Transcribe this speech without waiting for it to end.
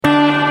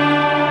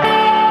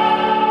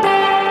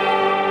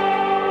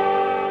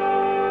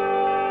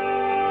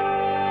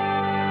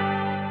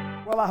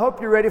I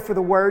hope you're ready for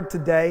the word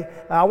today.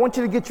 I want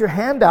you to get your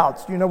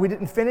handouts. You know, we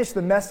didn't finish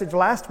the message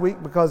last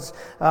week because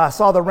I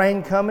saw the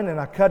rain coming and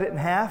I cut it in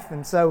half.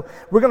 And so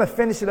we're going to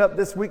finish it up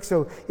this week.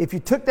 So if you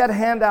took that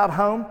handout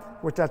home,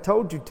 which I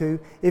told you to,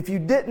 if you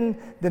didn't,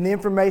 then the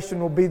information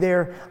will be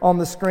there on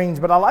the screens.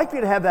 But I'd like for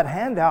you to have that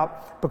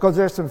handout because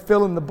there's some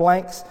fill in the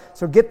blanks.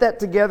 So get that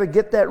together,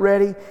 get that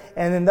ready.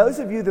 And then those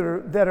of you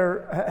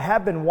that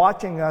have been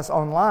watching us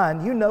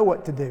online, you know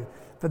what to do.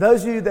 For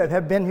those of you that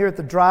have been here at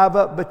the drive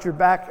up, but you're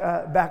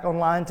back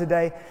online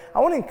today,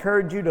 I want to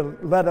encourage you to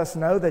let us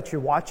know that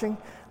you're watching.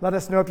 Let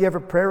us know if you have a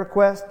prayer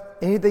request,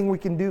 anything we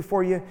can do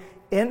for you.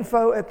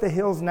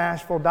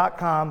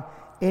 info@thehillsnashville.com.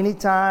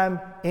 Anytime,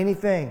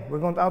 anything.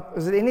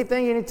 Is it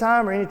anything,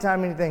 anytime, or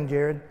anytime, anything,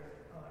 Jared?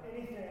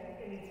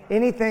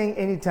 Anything,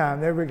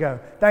 anytime. There we go.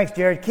 Thanks,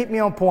 Jared. Keep me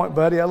on point,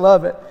 buddy. I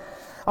love it.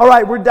 All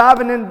right, we're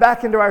diving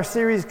back into our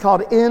series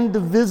called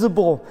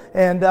Indivisible.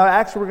 And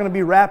actually, we're going to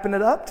be wrapping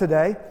it up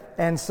today.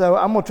 And so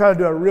I'm going to try to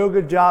do a real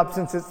good job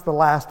since it's the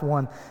last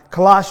one.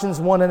 Colossians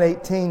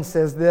 1:18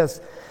 says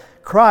this: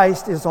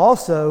 Christ is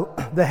also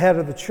the head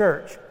of the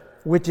church,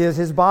 which is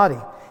his body.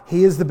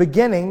 He is the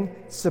beginning,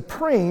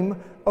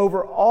 supreme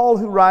over all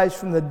who rise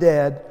from the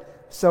dead,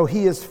 so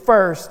he is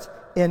first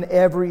in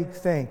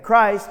everything.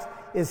 Christ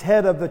is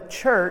head of the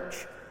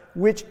church,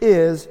 which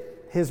is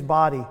his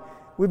body.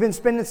 We've been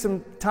spending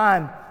some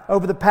time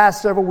over the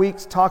past several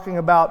weeks talking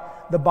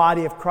about the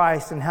body of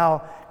Christ and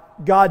how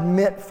God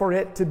meant for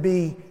it to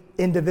be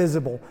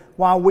indivisible.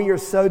 While we are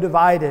so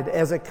divided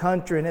as a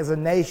country and as a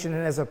nation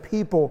and as a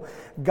people,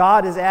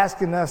 God is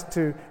asking us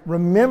to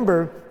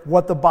remember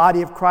what the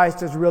body of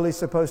Christ is really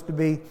supposed to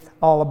be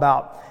all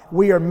about.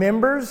 We are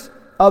members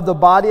of the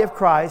body of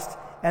Christ,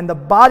 and the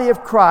body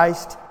of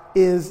Christ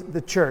is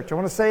the church. I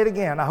want to say it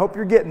again. I hope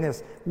you're getting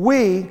this.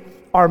 We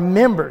are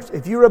members.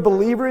 If you're a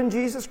believer in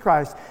Jesus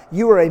Christ,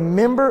 you are a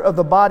member of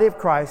the body of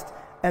Christ,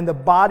 and the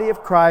body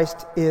of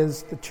Christ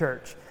is the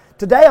church.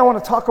 Today I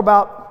want to talk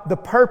about the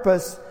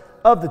purpose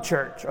of the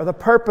church, or the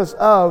purpose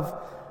of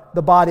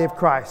the body of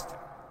Christ.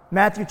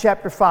 Matthew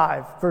chapter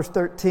 5, verse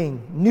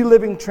 13, New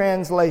Living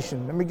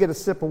Translation. Let me get a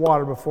sip of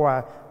water before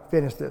I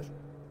finish this.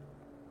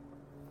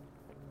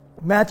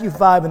 Matthew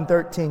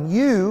 5:13,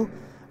 you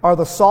are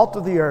the salt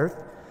of the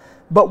earth,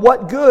 but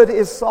what good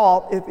is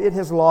salt if it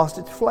has lost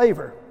its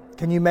flavor?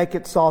 Can you make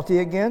it salty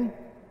again?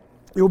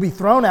 It will be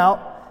thrown out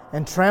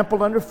and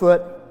trampled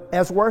underfoot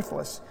as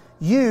worthless.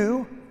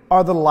 You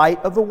are the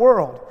light of the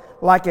world,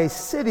 like a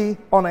city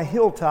on a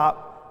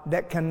hilltop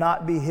that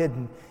cannot be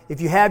hidden.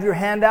 If you have your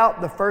handout,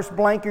 the first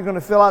blank you're going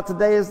to fill out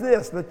today is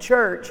this: the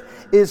church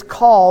is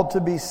called to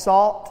be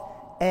salt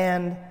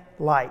and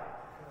light.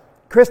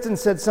 Kristen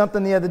said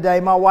something the other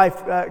day. My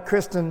wife,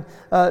 Kristen,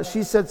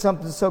 she said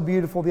something so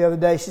beautiful the other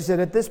day. She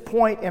said, at this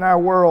point in our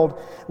world,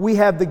 we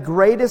have the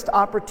greatest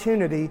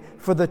opportunity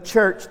for the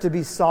church to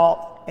be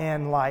salt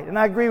and light. And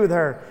I agree with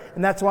her.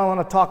 And that's why I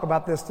want to talk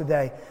about this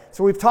today.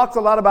 So we've talked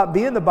a lot about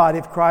being the body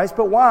of Christ,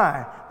 but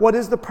why? What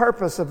is the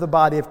purpose of the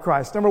body of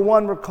Christ? Number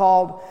one, we're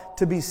called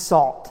to be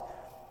salt.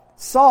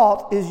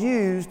 Salt is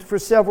used for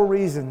several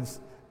reasons.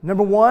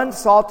 Number one,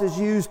 salt is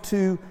used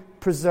to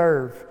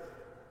preserve.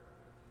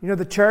 You know,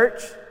 the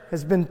church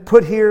has been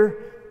put here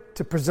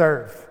to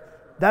preserve.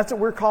 That's what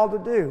we're called to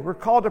do. We're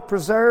called to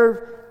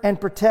preserve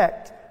and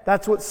protect.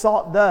 That's what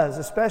salt does,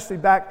 especially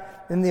back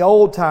in the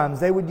old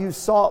times. They would use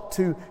salt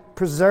to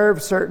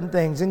preserve certain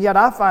things. And yet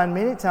I find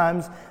many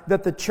times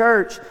that the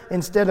church,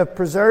 instead of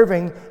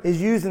preserving,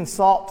 is using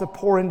salt to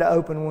pour into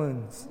open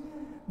wounds.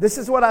 This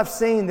is what I've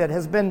seen that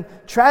has been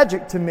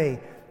tragic to me.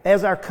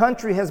 As our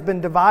country has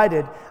been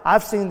divided,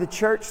 I've seen the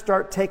church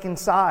start taking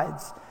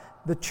sides.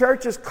 The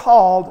church is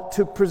called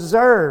to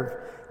preserve.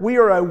 We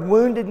are a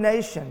wounded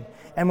nation.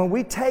 And when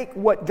we take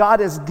what God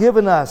has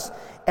given us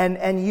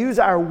and use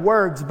our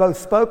words, both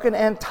spoken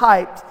and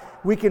typed,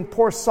 we can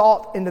pour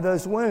salt into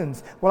those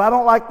wounds. Well, I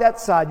don't like that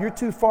side. You're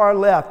too far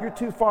left. You're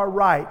too far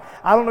right.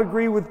 I don't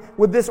agree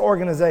with this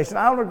organization.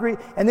 I don't agree.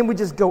 And then we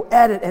just go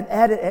at it and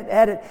at it and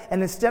at it.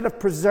 And instead of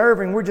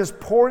preserving, we're just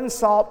pouring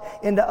salt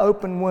into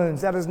open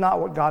wounds. That is not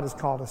what God has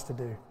called us to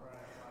do.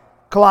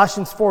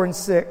 Colossians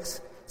 4:6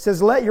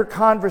 says, let your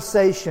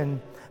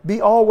conversation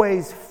be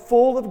always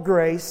full of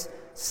grace,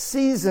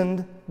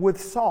 seasoned with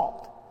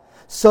salt,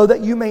 so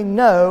that you may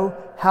know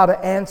how to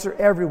answer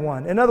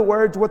everyone. In other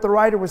words, what the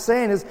writer was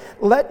saying is,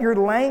 let your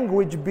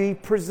language be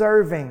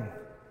preserving.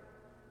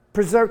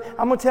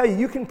 I'm going to tell you,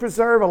 you can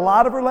preserve a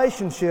lot of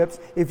relationships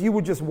if you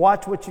would just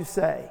watch what you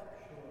say.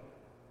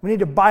 We need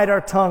to bite our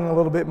tongue a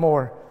little bit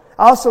more.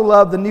 I also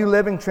love the New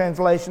Living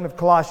Translation of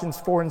Colossians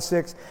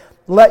 4:6.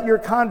 Let your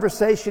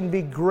conversation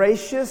be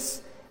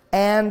gracious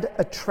and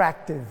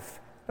attractive.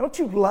 Don't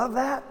you love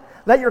that?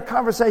 Let your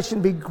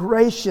conversation be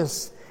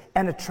gracious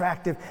and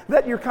attractive.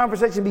 Let your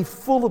conversation be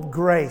full of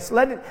grace.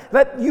 Let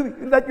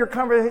your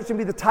conversation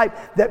be the type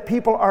that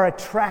people are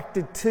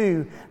attracted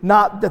to,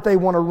 not that they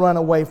want to run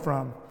away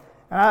from.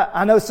 And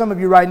I know some of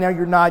you right now,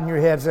 you're nodding your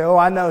head and say, oh,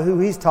 I know who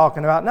he's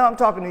talking about. No, I'm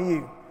talking to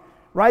you.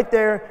 Right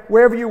there,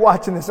 wherever you're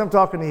watching this, I'm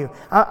talking to you.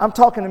 I'm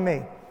talking to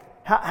me.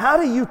 How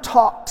do you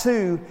talk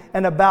to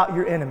and about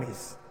your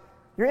enemies?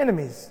 Your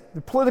enemies,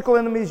 the political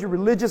enemies, your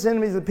religious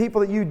enemies, the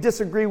people that you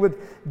disagree with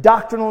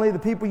doctrinally, the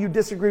people you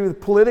disagree with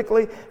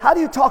politically. How do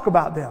you talk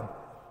about them?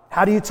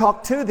 How do you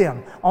talk to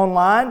them?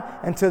 Online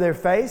and to their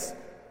face?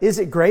 Is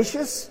it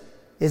gracious?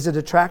 Is it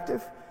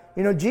attractive?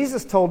 You know,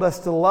 Jesus told us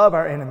to love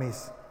our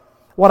enemies.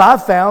 What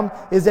I've found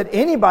is that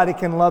anybody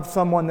can love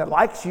someone that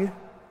likes you,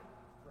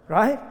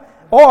 right?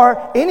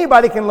 Or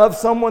anybody can love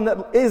someone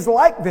that is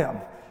like them.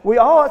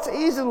 It's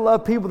easy to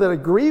love people that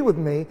agree with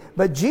me,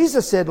 but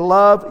Jesus said,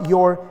 love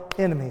your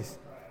enemies.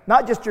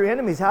 Not just your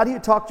enemies. How do you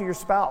talk to your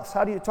spouse?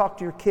 How do you talk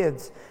to your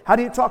kids? How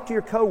do you talk to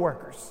your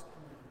coworkers?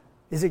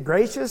 Is it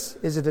gracious?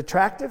 Is it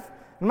attractive?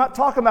 I'm not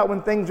talking about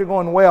when things are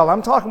going well.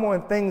 I'm talking about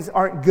when things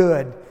aren't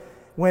good,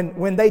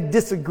 when they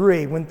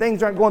disagree, when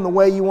things aren't going the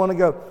way you want to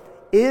go.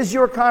 Is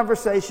your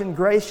conversation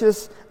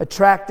gracious,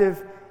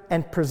 attractive,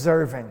 and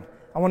preserving?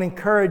 I want to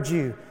encourage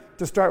you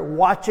to start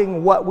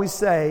watching what we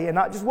say, and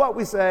not just what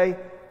we say,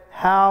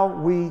 how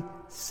we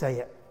say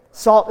it.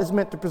 Salt is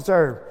meant to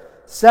preserve.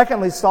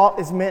 Secondly, salt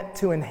is meant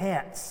to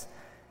enhance.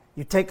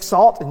 You take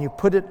salt and you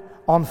put it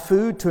on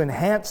food to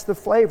enhance the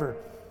flavor.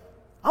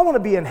 I want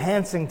to be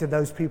enhancing to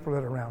those people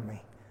that are around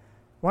me.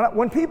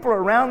 When people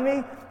are around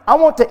me, I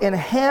want to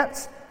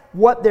enhance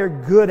what they're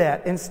good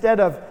at instead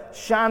of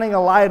shining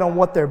a light on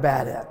what they're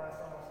bad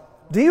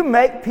at. Do you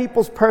make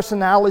people's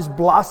personalities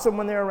blossom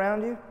when they're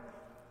around you?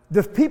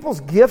 Do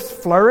people's gifts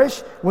flourish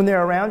when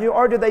they're around you,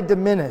 or do they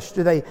diminish?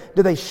 Do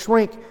they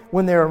shrink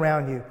when they're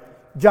around you?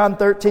 John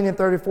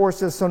 13:34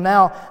 says, so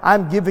now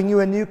I'm giving you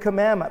a new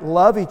commandment.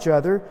 Love each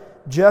other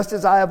just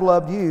as I have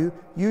loved you.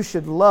 You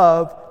should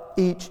love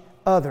each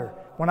other.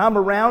 When I'm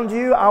around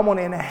you, I want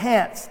to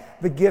enhance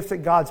the gifts that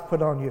God's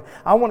put on you.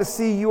 I want to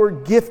see your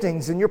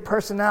giftings and your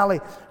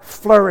personality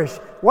flourish.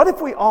 What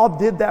if we all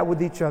did that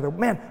with each other?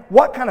 Man,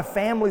 what kind of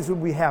families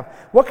would we have?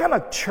 What kind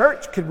of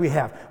church could we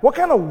have? What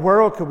kind of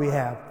world could we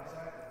have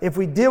if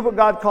we did what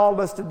God called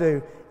us to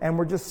do and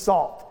we're just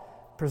salt,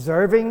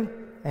 preserving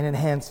and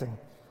enhancing?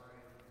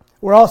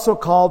 We're also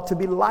called to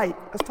be light.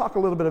 Let's talk a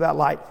little bit about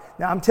light.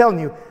 Now, I'm telling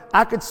you,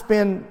 I could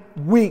spend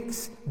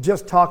weeks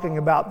just talking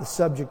about the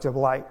subject of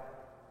light,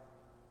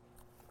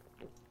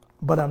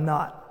 but I'm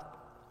not.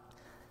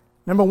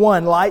 Number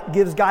one, light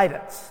gives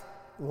guidance.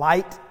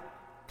 Light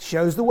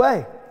shows the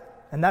way.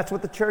 And that's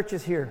what the church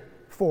is here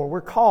for. We're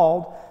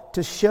called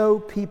to show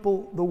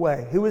people the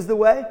way. Who is the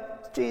way?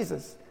 It's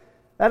Jesus.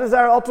 That is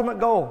our ultimate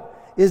goal,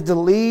 is to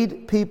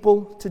lead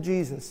people to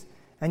Jesus.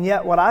 And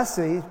yet what I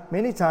see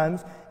many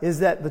times is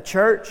that the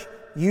church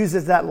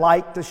uses that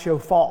light to show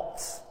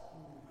faults.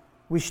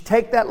 We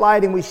take that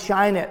light and we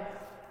shine it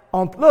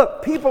on.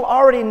 Look, people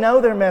already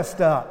know they're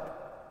messed up.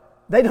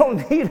 They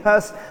don't need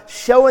us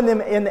showing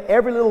them in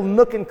every little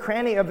nook and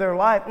cranny of their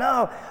life.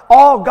 No,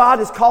 all God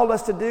has called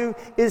us to do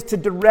is to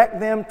direct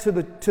them to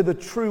the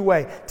true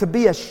way, to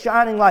be a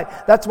shining light.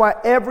 That's why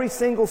every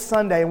single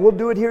Sunday, and we'll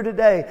do it here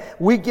today,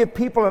 we give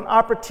people an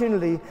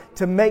opportunity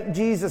to make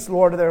Jesus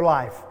Lord of their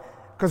life.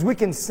 Because we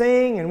can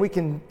sing and we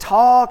can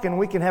talk and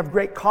we can have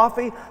great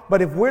coffee,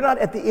 but if we're not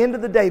at the end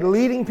of the day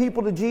leading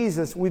people to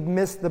Jesus, we've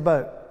missed the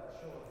boat.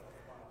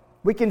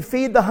 We can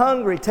feed the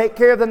hungry, take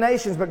care of the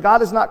nations, but God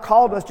has not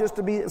called us just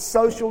to be a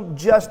social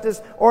justice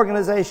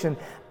organization.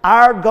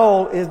 Our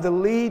goal is to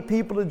lead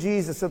people to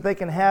Jesus so they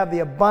can have the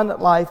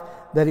abundant life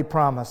that He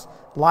promised.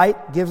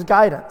 Light gives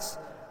guidance.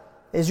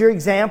 Is your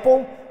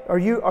example, are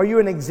you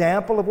an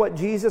example of what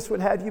Jesus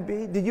would have you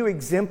be? Did you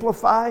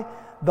exemplify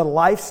the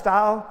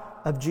lifestyle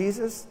of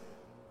Jesus?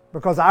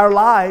 Because our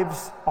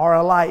lives are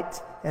a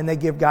light and they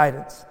give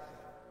guidance.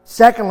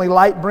 Secondly,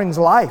 light brings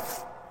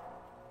life.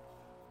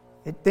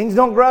 Things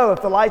don't grow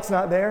if the light's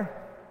not there.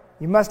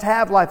 You must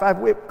have life.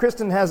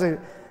 Kristen has a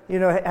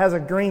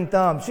green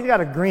thumb. She's got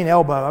a green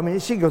elbow. I mean,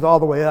 she goes all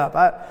the way up.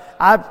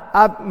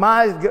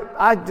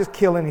 I just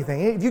kill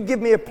anything. If you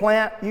give me a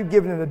plant, you've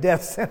given it a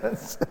death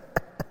sentence.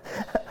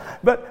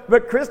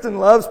 But Kristen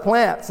loves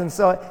plants, and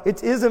so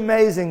it is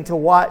amazing to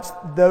watch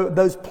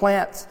those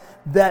plants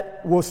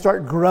that will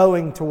start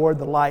growing toward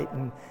the light.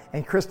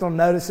 And Kristen will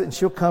notice it, and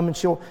she'll come and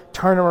she'll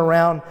turn them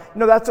around.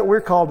 You know, that's what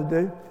we're called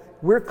to do.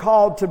 We're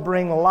called to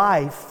bring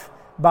life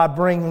by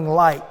bringing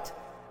light.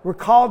 We're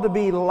called to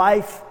be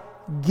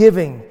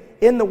life-giving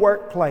in the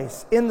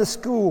workplace, in the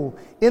school,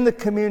 in the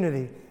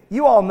community.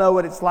 You all know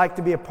what it's like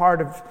to be a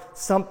part of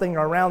something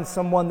or around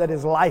someone that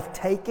is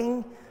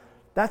life-taking.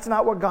 That's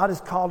not what God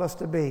has called us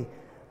to be.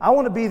 I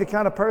want to be the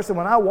kind of person,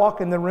 when I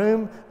walk in the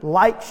room,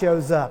 light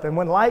shows up. And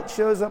when light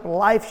shows up,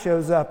 life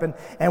shows up.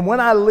 And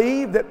when I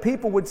leave, that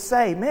people would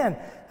say, man,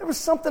 there was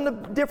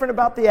something different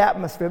about the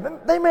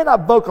atmosphere. They may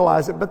not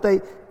vocalize it, but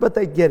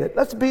they get it.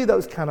 Let's be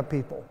those kind of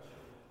people.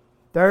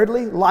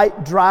 Thirdly,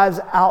 light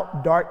drives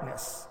out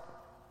darkness.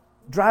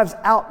 drives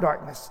out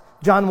darkness.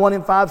 John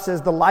 1:5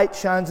 says the light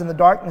shines in the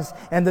darkness,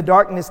 and the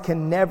darkness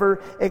can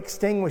never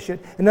extinguish it.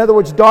 In other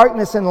words,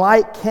 darkness and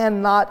light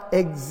cannot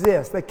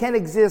exist. They can't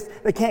exist.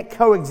 They can't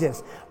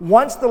coexist.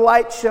 Once the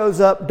light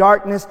shows up,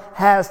 darkness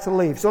has to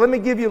leave. So let me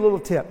give you a little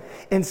tip.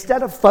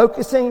 Instead of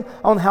focusing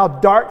on how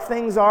dark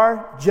things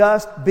are,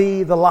 just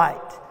be the light.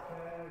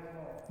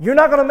 You're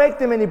not going to make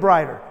them any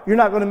brighter. You're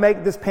not going to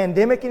make this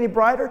pandemic any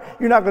brighter.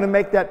 You're not going to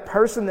make that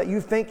person that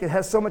you think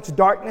has so much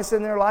darkness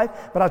in their life.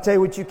 But I'll tell you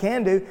what you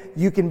can do.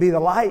 You can be the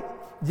light.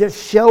 Just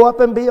show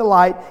up and be a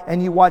light,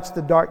 and you watch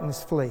the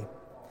darkness flee.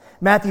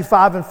 Matthew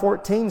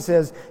 5:14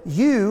 says,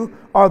 "You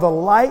are the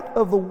light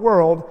of the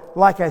world,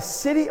 like a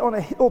city on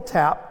a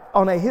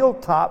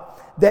hilltop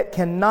that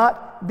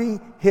cannot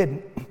be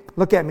hidden."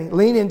 Look at me.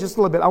 Lean in just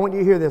a little bit. I want you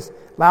to hear this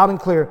loud and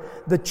clear.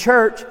 The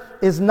church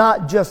is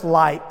not just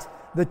light.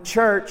 The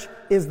church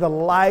is the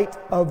light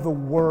of the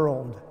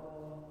world.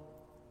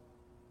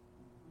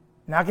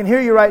 Now I can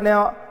hear you right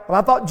now. Well,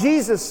 I thought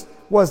Jesus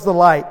was the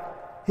light.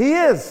 He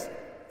is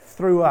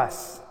through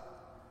us.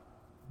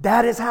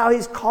 That is how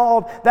He's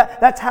called.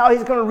 That's how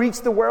He's going to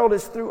reach the world,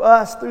 is through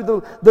us, through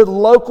the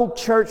local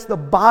church, the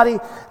body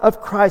of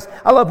Christ.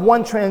 I love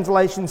one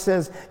translation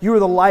says, "You are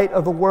the light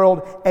of the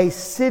world, a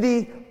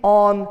city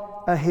on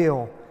a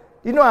hill."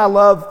 You know I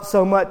love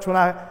so much when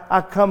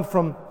I come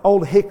from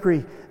Old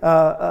Hickory.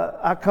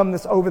 I come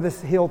over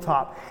this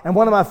hilltop. And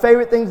one of my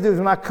favorite things to do is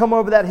when I come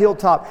over that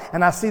hilltop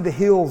and I see the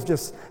hills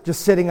just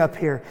sitting up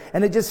here.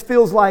 And it just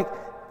feels like,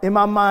 in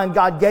my mind,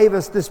 God gave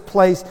us this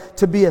place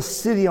to be a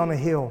city on a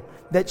hill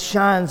that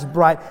shines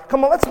bright.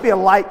 Come on, let's be a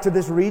light to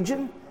this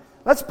region.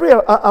 Let's be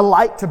a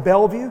light to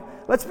Bellevue.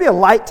 Let's be a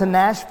light to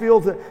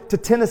Nashville, to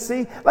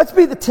Tennessee. Let's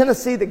be the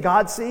Tennessee that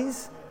God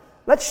sees.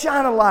 Let's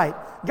shine a light.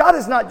 God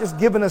has not just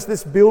given us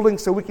this building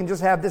so we can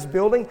just have this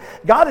building.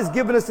 God has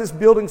given us this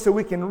building so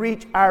we can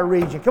reach our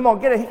region. Come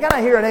on, can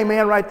I hear an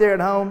amen right there at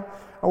home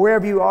or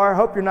wherever you are? I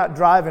hope you're not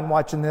driving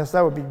watching this.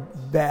 That would be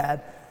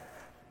bad.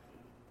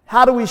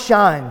 How do we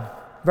shine?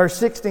 Verse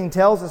 16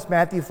 tells us,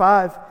 Matthew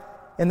 5,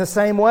 in the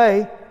same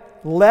way,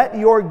 let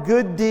your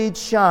good deeds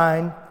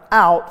shine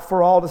out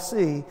for all to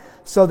see,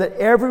 so that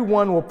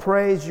everyone will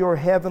praise your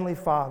heavenly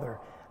Father.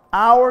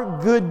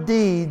 Our good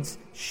deeds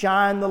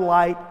shine the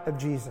light of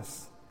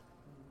Jesus.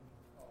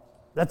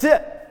 That's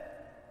it.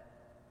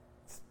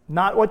 It's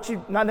not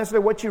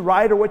necessarily what you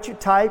write or what you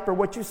type or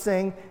what you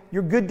sing.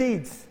 Your good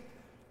deeds.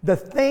 The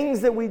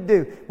things that we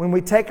do. When we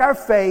take our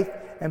faith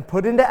and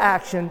put into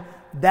action,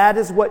 that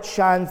is what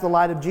shines the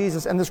light of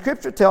Jesus. And the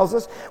Scripture tells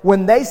us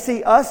when they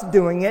see us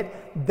doing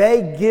it,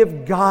 they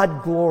give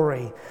God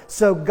glory.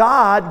 So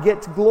God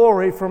gets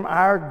glory from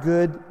our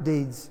good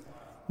deeds.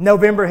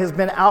 November has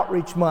been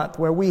Outreach Month,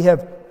 where we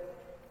have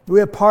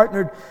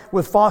partnered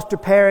with foster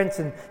parents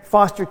and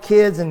foster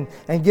kids and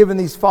given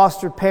these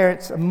foster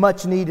parents a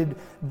much needed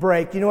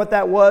break. You know what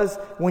that was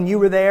when you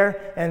were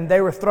there and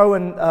they were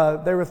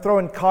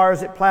throwing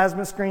cars at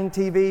plasma screen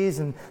TVs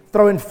and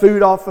throwing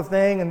food off the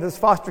thing, and those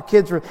foster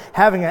kids were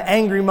having an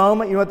angry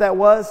moment. You know what that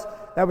was?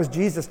 That was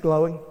Jesus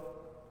glowing.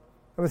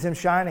 That was Him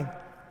shining.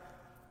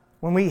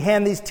 When we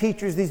hand these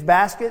teachers these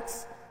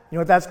baskets, you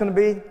know what that's going to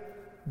be?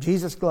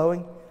 Jesus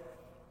glowing.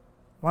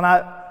 When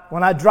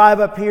I drive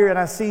up here and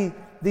I see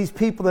these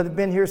people that have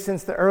been here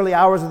since the early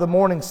hours of the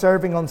morning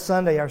serving on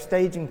Sunday, our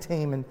staging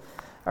team and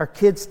our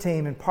kids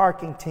team and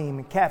parking team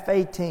and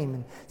cafe team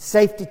and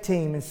safety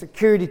team and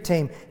security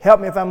team.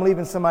 Help me if I'm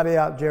leaving somebody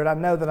out, Jared. I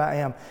know that I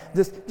am.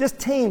 Just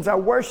teams, our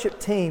worship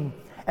team.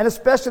 And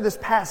especially this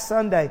past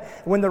Sunday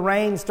when the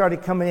rain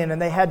started coming in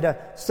and they had to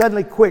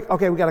suddenly we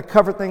got to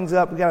cover things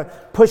up. We got to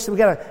push, we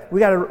got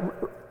to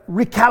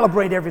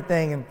recalibrate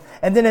everything.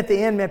 And then at the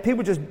end, man,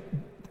 people just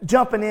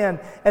jumping in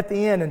at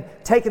the end and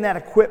taking that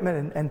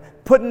equipment and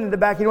putting it in the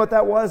back. You know what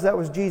that was? That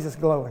was Jesus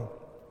glowing.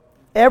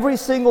 Every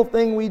single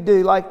thing we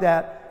do like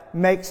that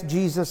makes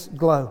Jesus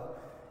glow.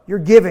 You're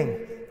giving.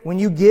 When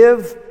you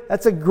give,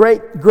 that's a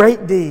great,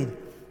 great deed.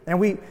 And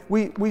we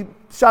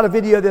shot a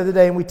video the other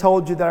day and we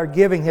told you that our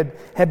giving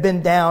had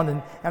been down.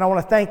 And I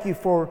want to thank you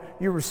for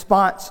your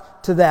response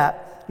to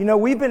that. You know,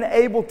 we've been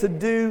able to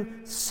do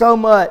so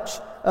much.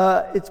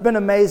 It's been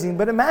amazing.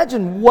 But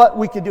imagine what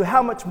we could do,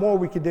 how much more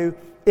we could do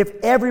if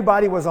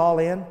everybody was all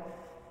in.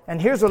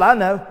 And here's what I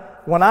know.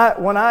 When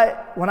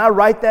I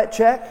write that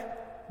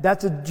check,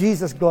 that's a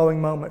Jesus glowing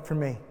moment for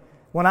me.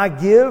 When I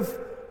give,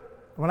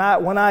 when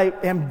I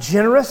am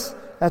generous,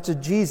 that's a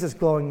Jesus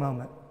glowing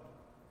moment.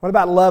 What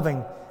about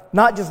loving?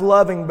 Not just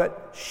loving,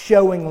 but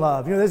showing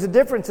love. You know, there's a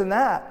difference in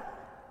that.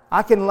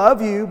 I can love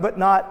you, but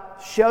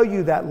not show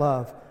you that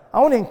love.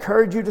 I want to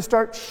encourage you to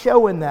start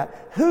showing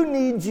that. Who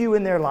needs you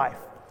in their life?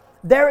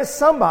 There is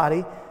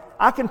somebody,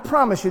 I can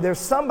promise you, there's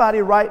somebody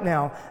right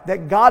now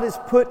that God has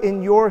put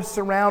in your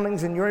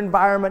surroundings, in your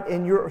environment,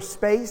 in your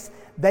space.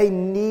 They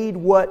need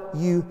what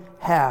you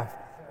have.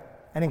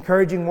 An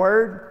encouraging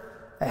word,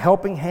 a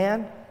helping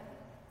hand.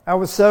 I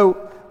was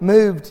so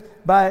moved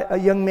by a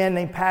young man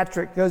named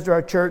Patrick, goes to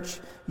our church.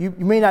 You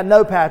may not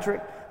know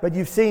Patrick, but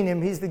you've seen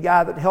him. He's the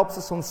guy that helps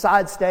us on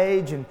side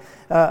stage. And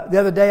the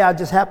other day I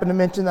just happened to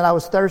mention that I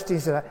was thirsty.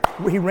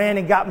 He ran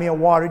and got me a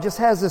water. He just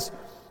has this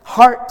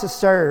heart to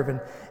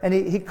serve. And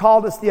he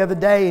called us the other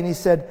day and he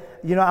said,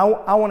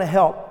 I want to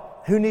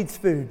help. Who needs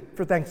food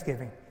for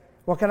Thanksgiving?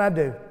 What can I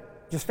do?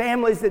 Just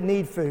families that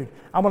need food.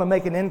 I'm going to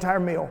make an entire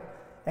meal.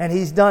 And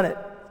he's done it.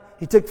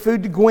 He took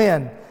food to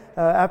Gwen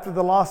after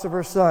the loss of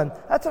her son.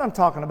 That's what I'm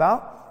talking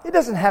about. It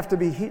doesn't have to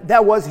be,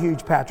 that was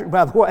huge, Patrick,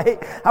 by the way.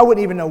 I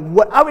wouldn't even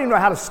know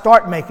how to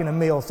start making a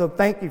meal, so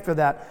thank you for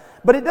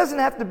that. But it doesn't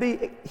have to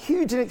be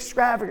huge and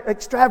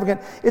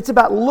extravagant. It's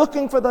about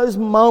looking for those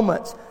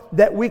moments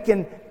that we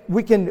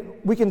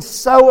can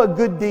sow a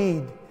good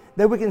deed,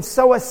 that we can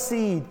sow a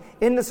seed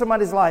into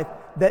somebody's life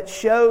that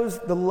shows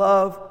the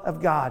love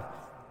of God.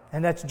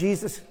 And that's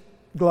Jesus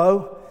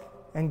glow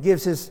and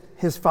gives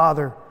his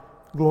Father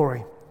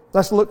glory.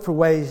 Let's look for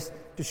ways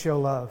to show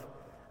love.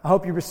 I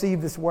hope you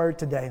receive this word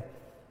today.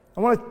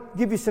 I want to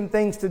give you some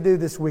things to do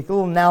this week, a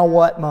little now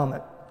what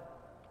moment.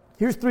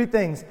 Here's 3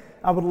 things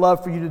I would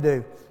love for you to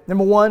do.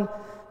 Number 1,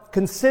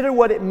 consider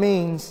what it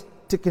means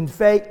to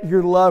convey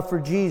your love for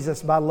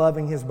Jesus by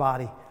loving his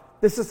body.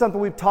 This is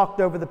something we've talked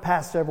over the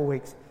past several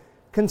weeks.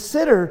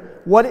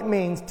 Consider what it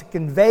means to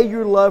convey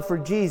your love for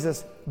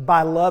Jesus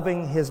by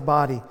loving his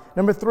body.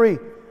 Number 3,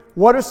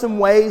 what are some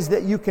ways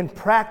that you can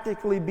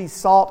practically be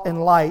salt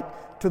and light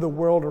to the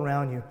world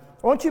around you?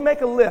 I want you to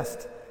make a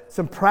list,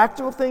 some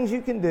practical things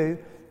you can do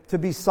to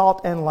be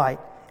salt and light.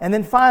 And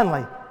then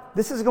finally,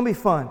 this is going to be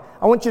fun.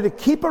 I want you to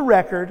keep a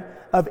record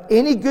of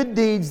any good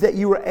deeds that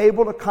you were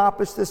able to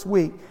accomplish this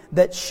week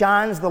that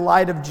shines the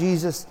light of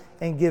Jesus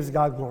and gives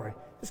God glory.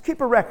 Just keep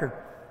a record.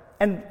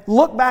 And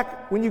look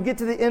back when you get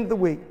to the end of the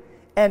week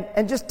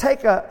and just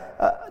take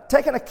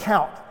an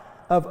account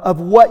of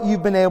what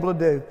you've been able to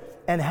do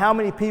and how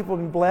many people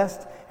have been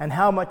blessed and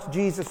how much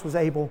Jesus was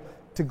able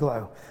to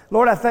glow.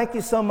 Lord, I thank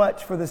you so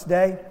much for this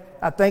day.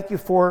 I thank you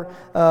for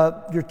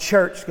your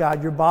church,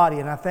 God, your body.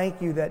 And I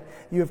thank you that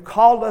you have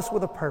called us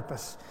with a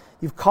purpose.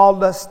 You've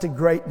called us to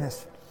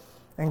greatness.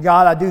 And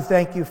God, I do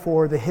thank you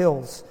for the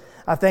hills.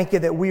 I thank you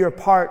that we are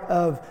part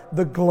of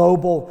the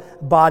global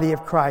body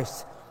of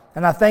Christ.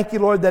 And I thank you,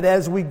 Lord, that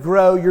as we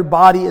grow, your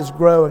body is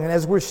growing. And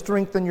as we're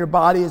strengthened, your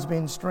body is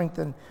being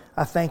strengthened.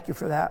 I thank you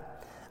for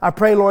that. I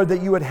pray, Lord,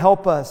 that you would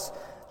help us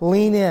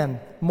lean in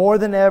more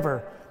than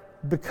ever,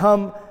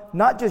 become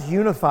not just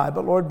unified,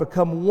 but, Lord,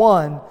 become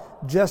one,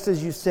 just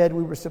as you said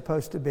we were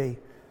supposed to be.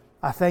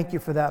 I thank you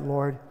for that,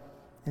 Lord.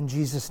 In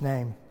Jesus'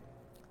 name,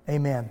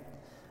 amen.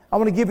 I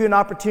want to give you an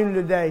opportunity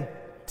today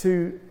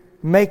to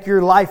make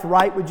your life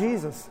right with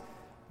Jesus.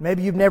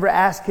 Maybe you've never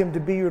asked him to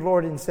be your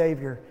Lord and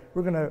Savior.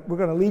 We're going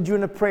to lead you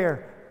in a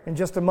prayer in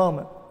just a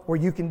moment where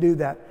you can do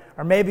that.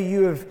 Or maybe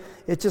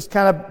it's just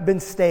kind of been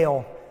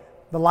stale.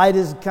 The light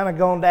is kind of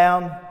gone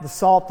down. The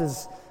salt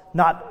is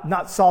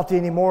not salty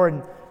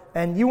anymore.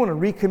 And you want to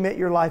recommit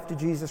your life to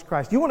Jesus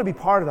Christ. You want to be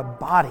part of the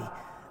body.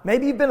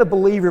 Maybe you've been a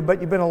believer,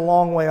 but you've been a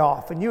long way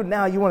off. And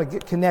now you want to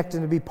get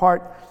connected and be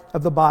part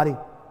of the body.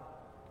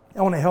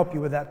 I want to help you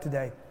with that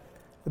today.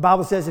 The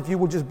Bible says if you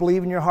will just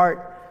believe in your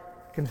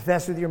heart,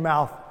 confess with your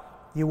mouth,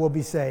 you will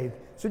be saved.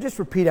 So just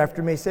repeat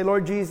after me. Say,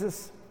 Lord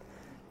Jesus,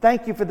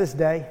 thank you for this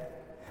day.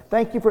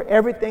 Thank you for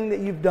everything that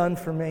you've done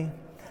for me.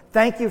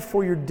 Thank you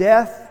for your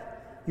death,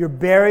 your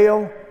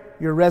burial,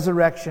 your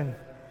resurrection.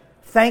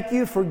 Thank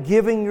you for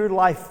giving your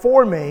life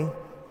for me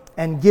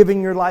and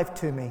giving your life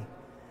to me.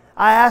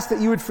 I ask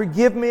that you would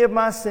forgive me of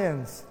my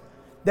sins,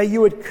 that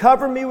you would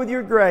cover me with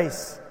your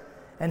grace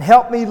and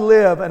help me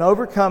live an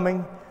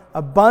overcoming,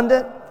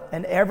 abundant,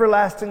 and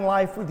everlasting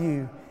life with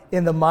you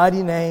in the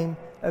mighty name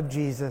of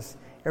Jesus.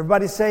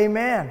 Everybody say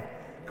amen.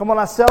 Come on,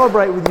 I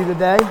celebrate with you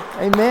today.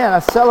 Amen. I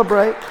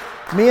celebrate.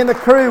 Me and the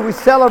crew, we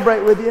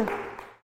celebrate with you.